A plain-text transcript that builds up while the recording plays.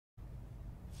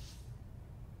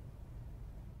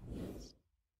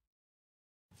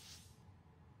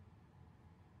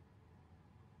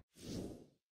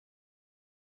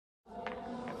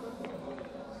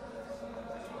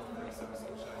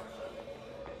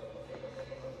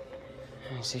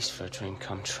How's this for a dream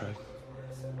come true?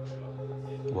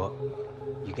 What?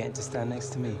 You getting to stand next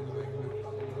to me?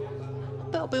 I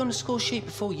bet I'll be on the score sheet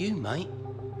before you, mate.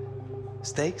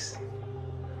 Stakes?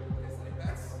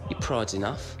 Your pride's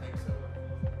enough.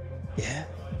 Yeah?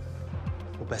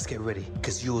 Well, best get ready,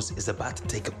 because yours is about to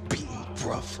take a beating,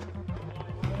 bruv.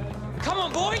 Come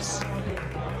on, boys!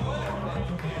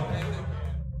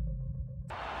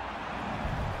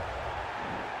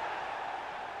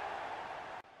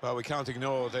 Well, we can't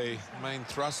ignore the main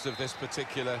thrust of this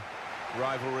particular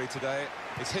rivalry today.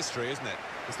 It's history, isn't it?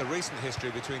 It's the recent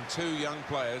history between two young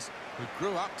players who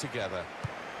grew up together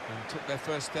and took their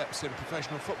first steps in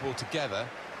professional football together.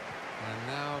 And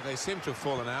now they seem to have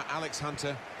fallen out. Alex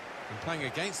Hunter, and playing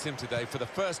against him today for the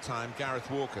first time, Gareth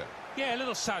Walker. Yeah, a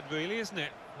little sad really, isn't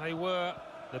it? They were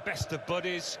the best of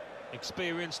buddies,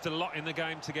 experienced a lot in the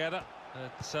game together.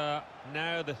 But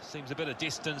now there seems a bit of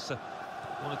distance,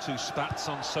 one or two spats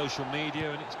on social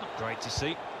media, and it's not great to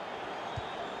see.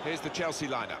 Here's the Chelsea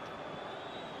lineup.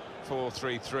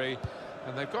 4-3-3,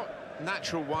 and they've got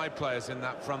natural wide players in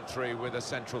that front three with a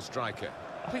central striker.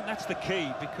 I think that's the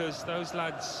key, because those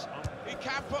lads... He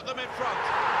can put them in front.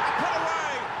 And put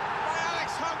away by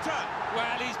Alex Hunter.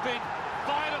 Well, he's been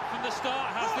fired up from the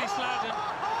start, has this lad, and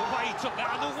the way he took that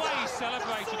and the way he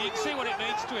celebrated, you can see what it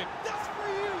means to him.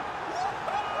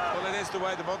 Well, it is the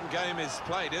way the modern game is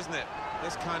played, isn't it?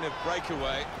 This kind of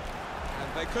breakaway, and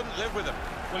they couldn't live with them.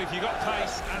 Well, if you've got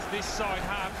pace, as this side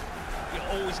have,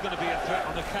 you're always going to be a threat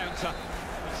on the counter.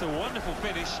 It's a wonderful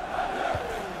finish.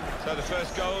 So the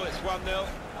first goal, it's 1-0.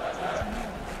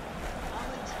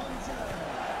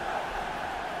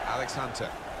 Alex Hunter.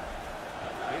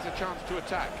 Here's a chance to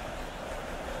attack.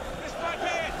 This might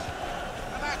be it!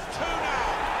 And that's 2 now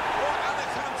for Alex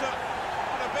Hunter.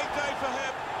 And a big day for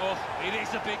him. Oh, it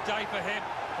is a big day for him.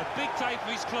 A big day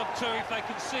for his club too, if they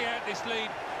can see out this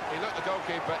lead. He looked the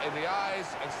goalkeeper in the eyes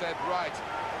and said, right,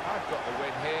 I've got the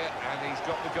win here, and he's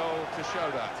got the goal to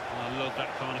show that. I love that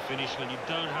kind of finish when you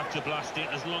don't have to blast it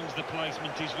as long as the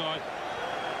placement is right.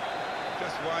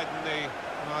 Just widen the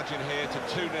margin here to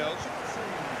 2-0.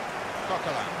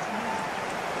 Coquelin.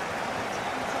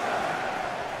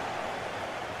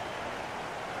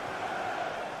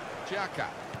 Giacca.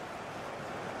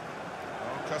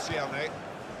 Oh, Koscielny.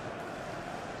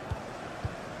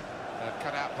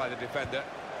 Cut out by the defender.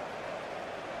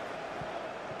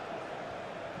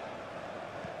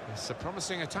 It's a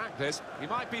promising attack, this. He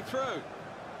might be through.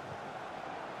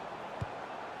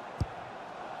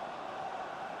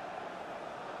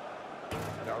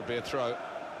 That would be a throw.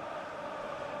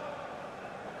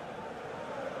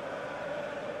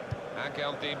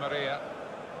 Angel Di Maria.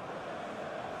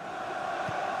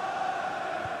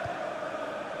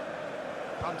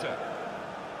 Hunter.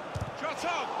 Shot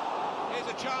on! Here's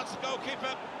a chance,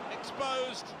 goalkeeper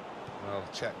exposed. Well,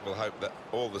 Czech will hope that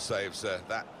all the saves are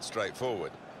that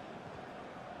straightforward.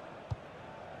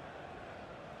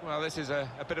 Well, this is a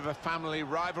bit of a family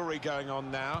rivalry going on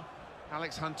now.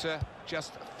 Alex Hunter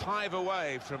just 5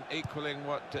 away from equaling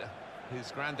what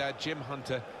his granddad Jim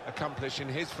Hunter accomplished in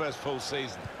his first full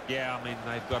season. Yeah, I mean,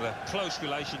 they've got a close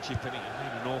relationship, and it would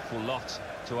mean an awful lot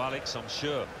to Alex, I'm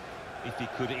sure, if he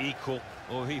could equal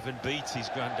or even beat his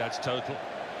granddad's total.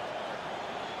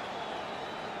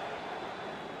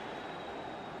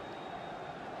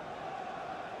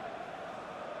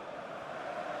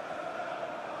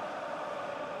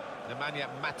 Nemanja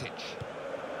Matic.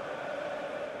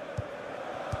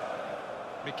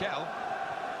 Mikel.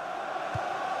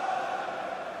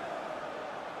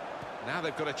 Now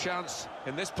they've got a chance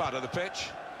in this part of the pitch.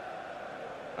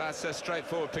 That's a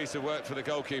straightforward piece of work for the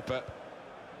goalkeeper.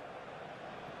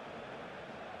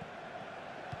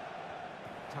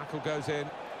 Tackle goes in.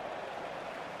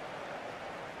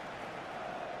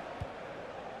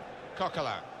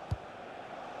 Coquelin.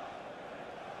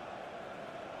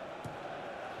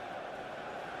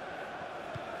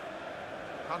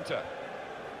 Hunter.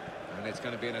 And it's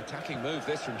going to be an attacking move,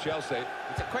 this, from Chelsea.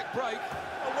 It's a quick break.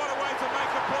 Oh, what a way to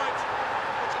make a point,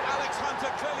 which Alex Hunter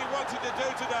clearly wanted to do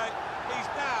today. He's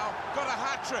now got a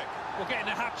hat-trick. Well, getting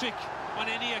a hat-trick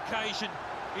on any occasion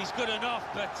is good enough,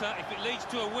 but if it leads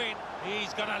to a win,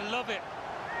 he's going to love it.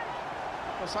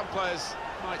 Well, some players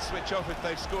might switch off if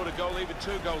they've scored a goal, even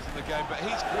 2 goals in the game, but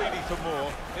he's greedy for more,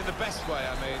 in the best way,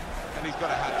 I mean, and he's got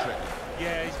a hat-trick.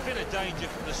 Yeah, he's been a danger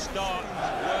from the start.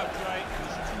 His work rate,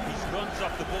 his runs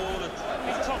off the ball, and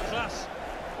he's top class.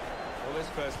 Well, this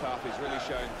first half is really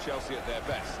showing Chelsea at their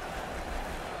best.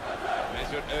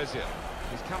 Mesut Ozil.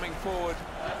 He's coming forward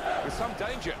with some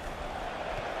danger.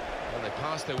 Well, they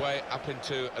passed their way up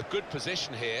into a good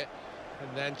position here,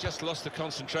 and then just lost the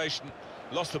concentration,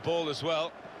 lost the ball as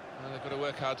well, Well, they've got to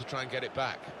work hard to try and get it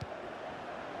back.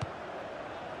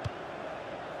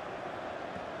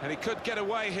 And he could get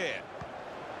away here.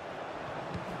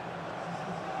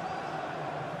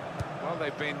 Well,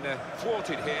 they've been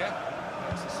thwarted here.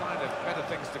 It's a sign of better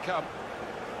things to come.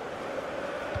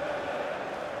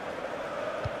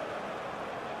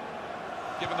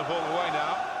 Giving the ball away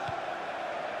now.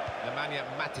 Nemanja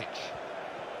Matic.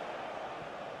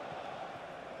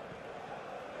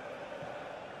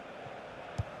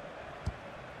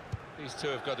 These two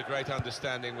have got a great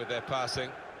understanding with their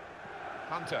passing.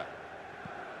 Hunter.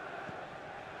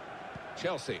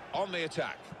 Chelsea on the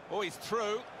attack. Oh, he's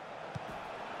through.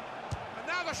 And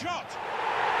now the shot.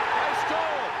 They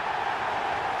score.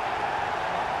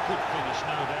 Good finish,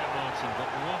 no doubt, Martin, but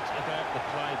what about the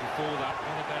play before that?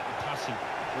 What about the passing?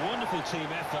 Wonderful team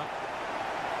effort.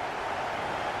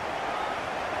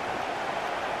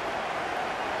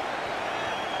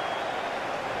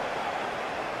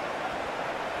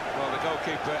 Well, the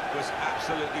goalkeeper was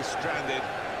absolutely stranded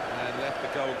and left the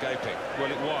goal gaping.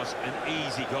 Well, it was an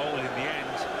easy goal in the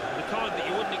end, the kind that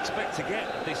you wouldn't expect to get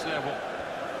at this level.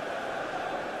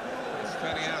 It's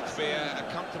turning out to be a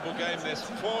comfortable game, this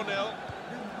 4-0.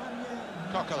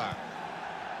 Coquelin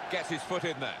gets his foot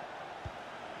in there.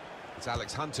 It's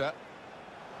Alex Hunter.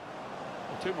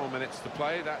 Well, 2 more minutes to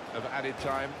play, that of added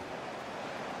time.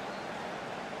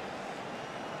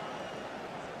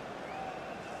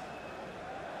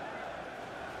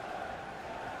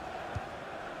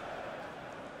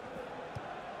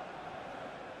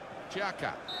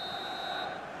 Xhaka.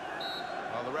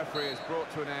 Well, the referee has brought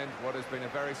to an end what has been a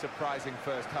very surprising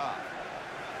first half.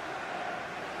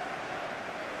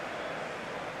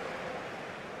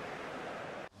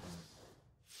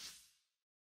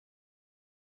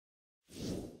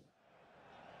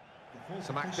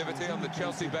 Some activity on the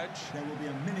Chelsea bench. There will be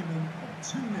a minimum of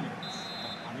 2 minutes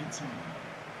of added time.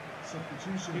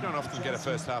 Substitution. You don't often get a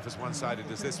first half as one-sided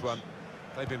as this one.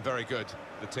 They've been very good,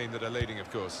 the team that are leading,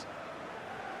 of course.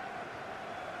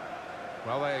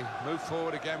 Well, they move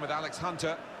forward again with Alex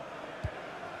Hunter.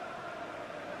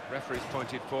 Referee's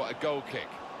pointed for a goal kick.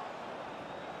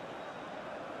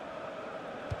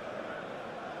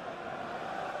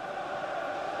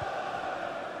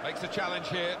 Makes a challenge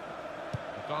here.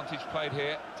 Advantage played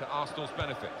here to Arsenal's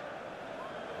benefit.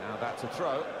 Now that's a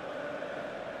throw.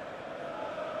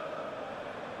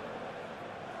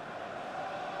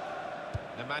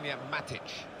 Nemanja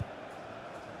Matic.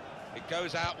 It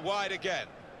goes out wide again.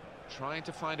 Trying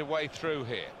to find a way through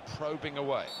here, probing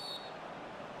away.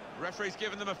 Referee's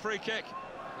given them a free kick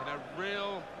in a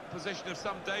real position of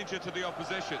some danger to the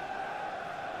opposition.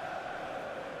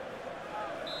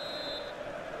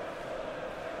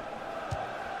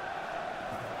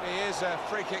 He is a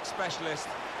free kick specialist,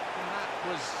 and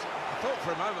that was, I thought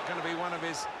for a moment, going to be one of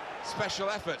his special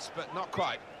efforts, but not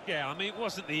quite. Yeah, I mean, it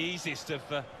wasn't the easiest of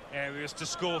areas to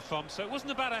score from, so it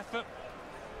wasn't a bad effort.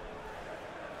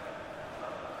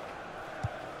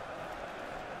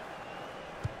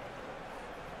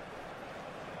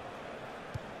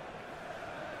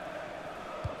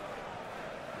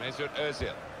 Mesut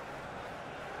Ozil.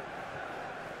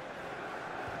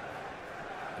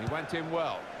 He went in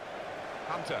well.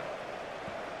 Hunter.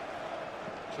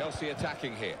 Chelsea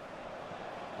attacking here.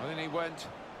 Well, then he went,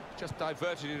 just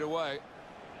diverted it away.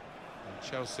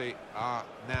 And Chelsea are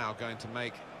now going to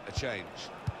make a change.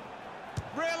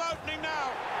 Real opening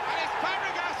now, and it's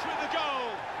Fabregas with the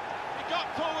goal. He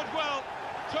got forward well,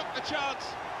 took the chance,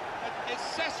 and it's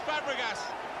Cesc Fabregas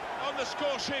on the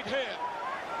score sheet here.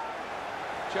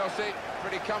 Chelsea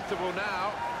pretty comfortable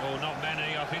now. Oh, not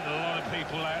many. I think a lot of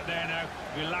people out there now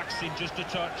relaxing just a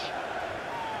touch.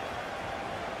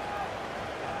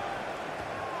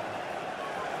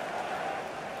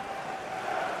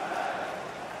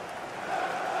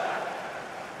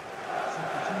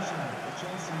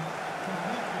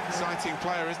 Exciting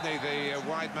player, isn't he? The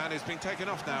wide man has been taken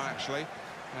off now, actually,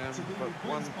 but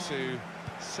one to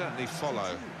certainly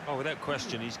follow. Oh, without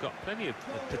question, he's got plenty of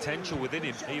potential within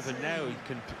him. Even now, he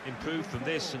can improve from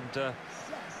this, and I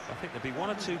think there'll be 1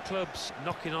 or 2 clubs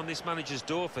knocking on this manager's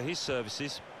door for his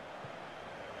services.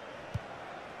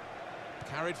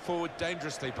 Carried forward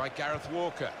dangerously by Gareth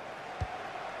Walker.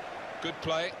 Good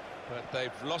play, but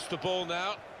they've lost the ball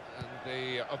now, and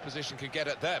the opposition can get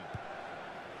at them.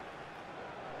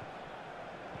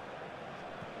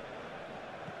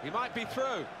 He might be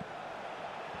through.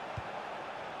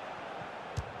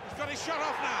 He's got his shot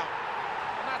off now.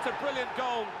 And that's a brilliant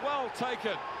goal, well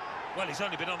taken. Well, he's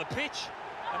only been on the pitch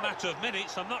a matter of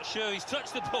minutes. I'm not sure he's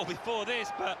touched the ball before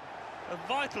this, but a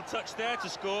vital touch there to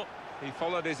score. He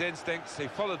followed his instincts, he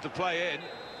followed the play in,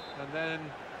 and then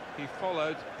He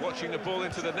followed, watching the ball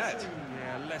into the net.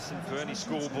 Yeah, a lesson for any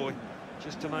schoolboy,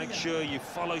 just to make sure you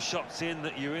follow shots in,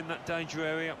 that you're in that danger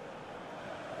area.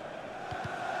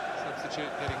 Substitute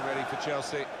getting ready for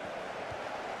Chelsea.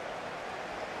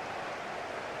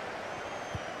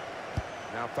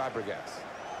 Now Fabregas.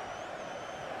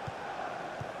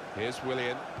 Here's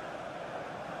Willian.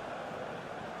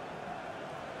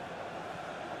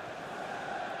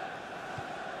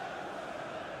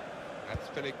 That's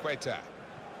Filiqueta.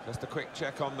 Just a quick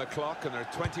check on the clock, and there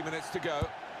are 20 minutes to go.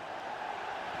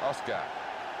 Oscar.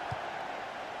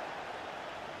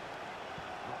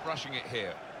 Not rushing it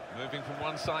here. Moving from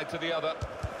one side to the other.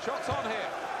 Shots on here.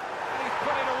 And he's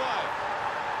put it away.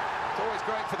 It's always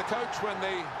great for the coach when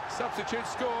the substitute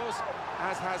scores,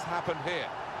 as has happened here.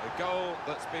 A goal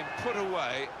that's been put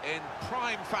away in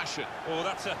prime fashion. Oh,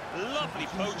 that's a lovely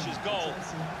poacher's goal.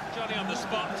 Johnny on the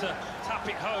spot to tap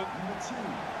it home.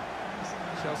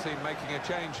 Chelsea making a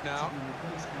change now.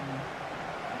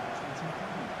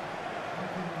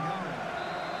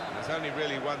 There's only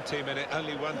really one team in it,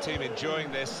 only one team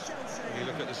enjoying this. When you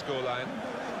look at the scoreline.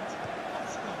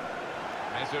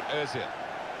 Mesut Ozil.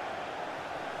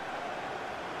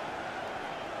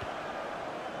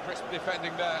 Crisp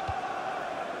defending there.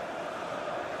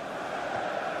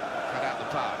 Cut out the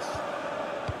pass.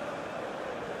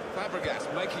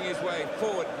 Fabregas making his way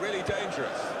forward, really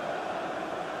dangerous.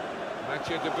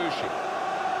 Mathieu Debuchy.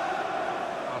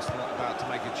 Arsenal about to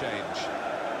make a change.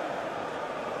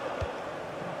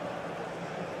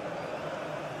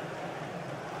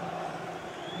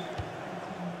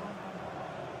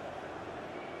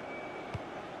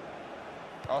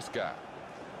 Oscar.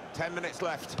 10 minutes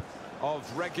left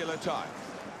of regular time.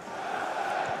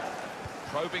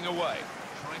 Probing away,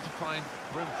 trying to find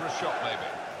room for a shot maybe.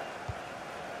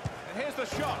 And here's the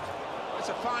shot. It's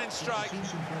a fine strike,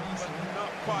 but not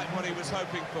quite what he was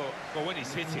hoping for. Well, when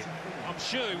he's hit it, I'm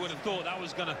sure he would have thought that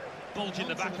was going to bulge in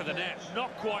the back of the net. Not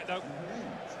quite, though.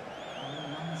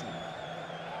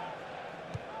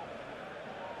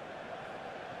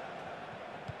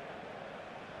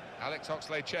 Alex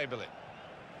Oxlade-Chamberlain.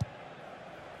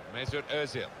 Mesut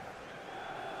Ozil.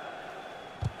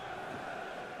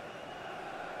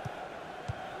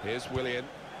 Here's Willian.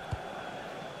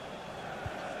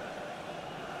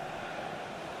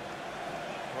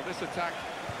 Well, this attack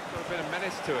got a bit of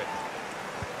menace to it.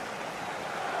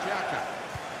 Xhaka.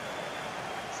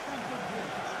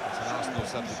 It's an Arsenal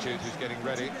substitute who's getting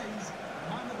ready.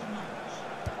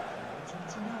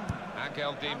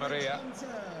 Angel Di Maria.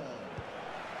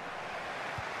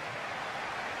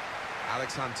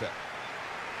 Alex Hunter.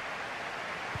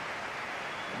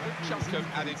 A good chunk of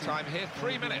added time here,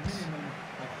 3 minutes.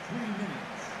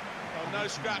 Well, no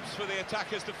scraps for the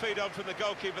attackers to feed on from the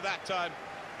goalkeeper that time.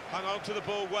 Hung on to the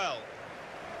ball well.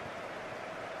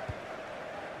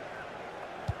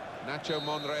 Nacho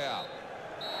Monreal.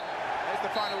 There's the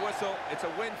final whistle. It's a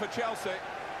win for Chelsea.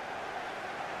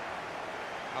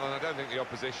 Alan, I don't think the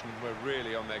opposition were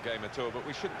really on their game at all, but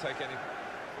we shouldn't take any.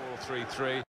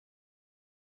 4-3-3.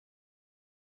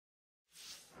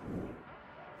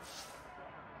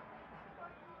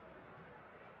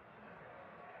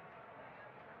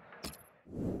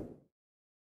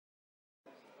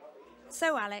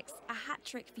 So Alex, a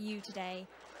hat-trick for you today.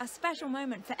 A special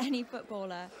moment for any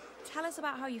footballer. Tell us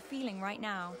about how you're feeling right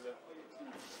now.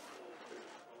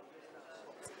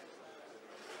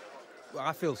 Well,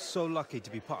 I feel so lucky to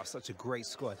be part of such a great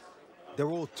squad. They're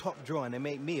all top draw and they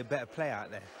make me a better player out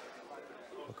there.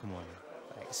 Well, come on.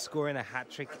 Like, scoring a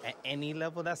hat-trick at any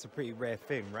level, that's a pretty rare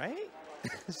thing, right?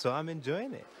 So I'm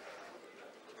enjoying it.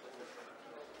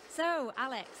 So,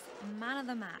 Alex, man of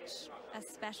the match. A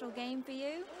special game for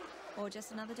you? Or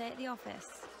just another day at the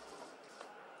office?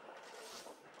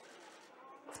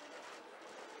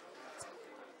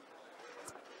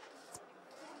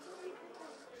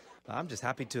 I'm just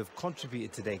happy to have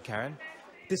contributed today, Karen.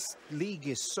 This league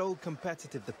is so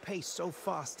competitive, the pace so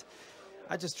fast.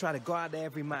 I just try to go out there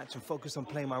every match and focus on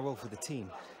playing my role for the team.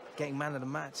 Getting man of the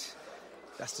match,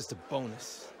 that's just a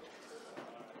bonus.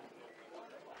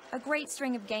 A great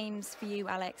string of games for you,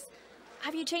 Alex.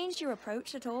 Have you changed your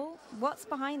approach at all? What's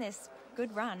behind this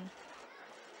good run?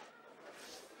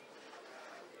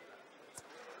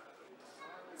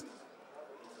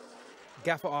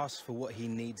 Gaffer asks for what he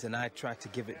needs and I try to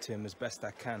give it to him as best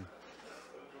I can.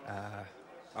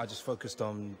 I just focused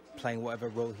on playing whatever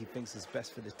role he thinks is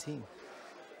best for the team.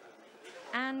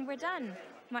 And we're done.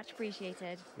 Much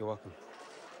appreciated. You're welcome.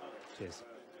 Cheers.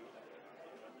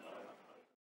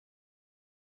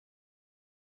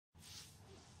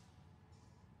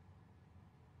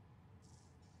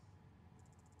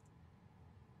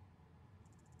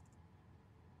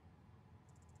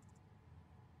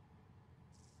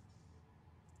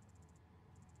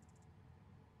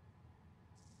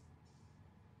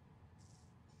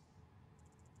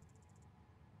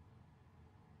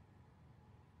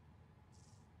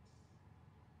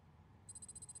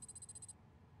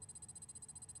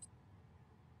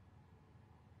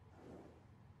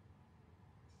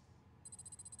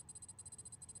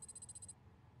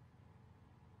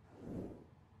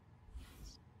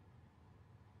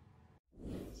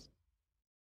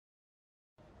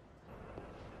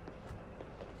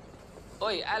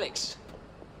 Oi, Alex.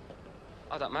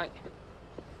 Hold up, mate.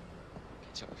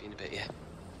 Catch up with you in a bit, yeah?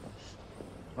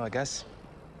 Well, I guess.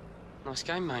 Nice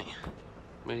game, mate.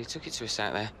 Really took it to us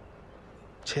out there.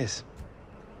 Cheers.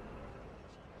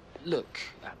 Look,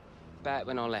 back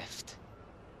when I left,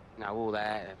 you know, all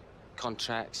that,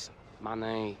 contracts,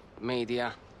 money,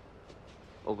 media,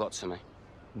 all got to me.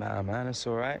 Nah, man, it's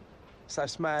all right.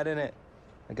 Life's mad, innit?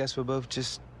 I guess we're both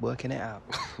just working it out.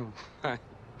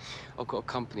 I've got a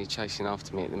company chasing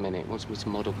after me at the minute. Wants me to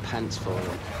model pants for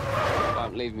them.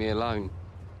 Won't leave me alone.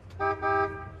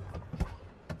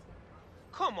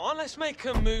 Come on, let's make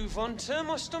a move on to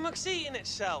my stomach's eating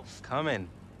itself. Come in.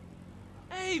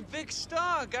 Hey, big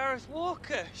star, Gareth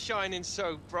Walker, shining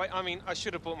so bright. I mean, I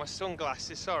should have bought my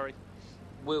sunglasses, sorry.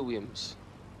 Williams,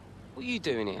 what are you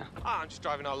doing here? I'm just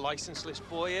driving our licenseless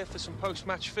boy here for some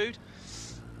post-match food.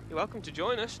 You're welcome to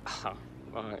join us. Oh,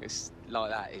 right, it's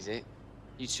like that, is it?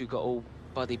 You two got all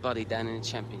buddy-buddy down in the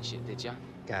championship, did ya?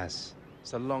 Gaz,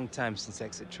 it's a long time since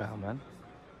exit trial, man.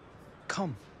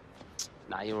 Come.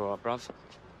 Nah, you're all right, bruv.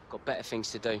 Got better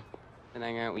things to do than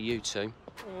hang out with you two.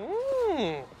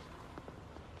 Ooh.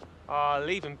 Ah,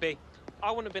 leave him be.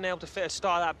 I wouldn't have been able to fit a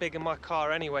star that big in my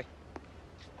car anyway.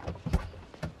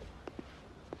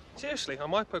 Seriously,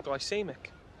 I'm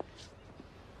hypoglycemic.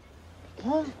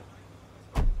 What?